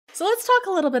So let's talk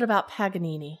a little bit about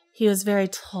Paganini. He was very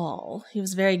tall. He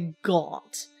was very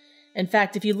gaunt. In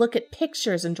fact, if you look at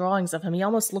pictures and drawings of him, he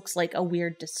almost looks like a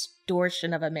weird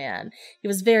distortion of a man. He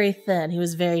was very thin. He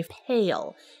was very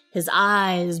pale. His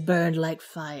eyes burned like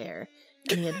fire.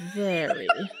 And he had very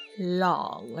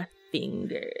long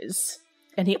fingers.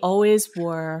 And he always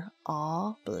wore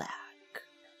all black.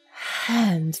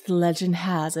 And the legend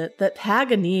has it that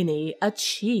Paganini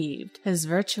achieved his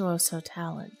virtuoso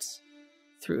talent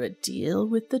through a deal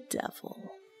with the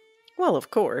devil. Well,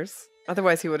 of course.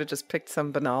 Otherwise, he would have just picked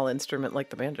some banal instrument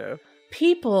like the banjo.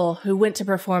 People who went to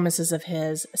performances of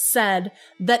his said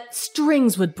that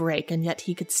strings would break and yet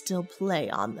he could still play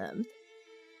on them.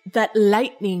 That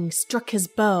lightning struck his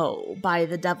bow by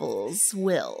the devil's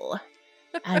will,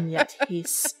 and yet he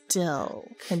still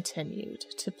continued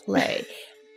to play.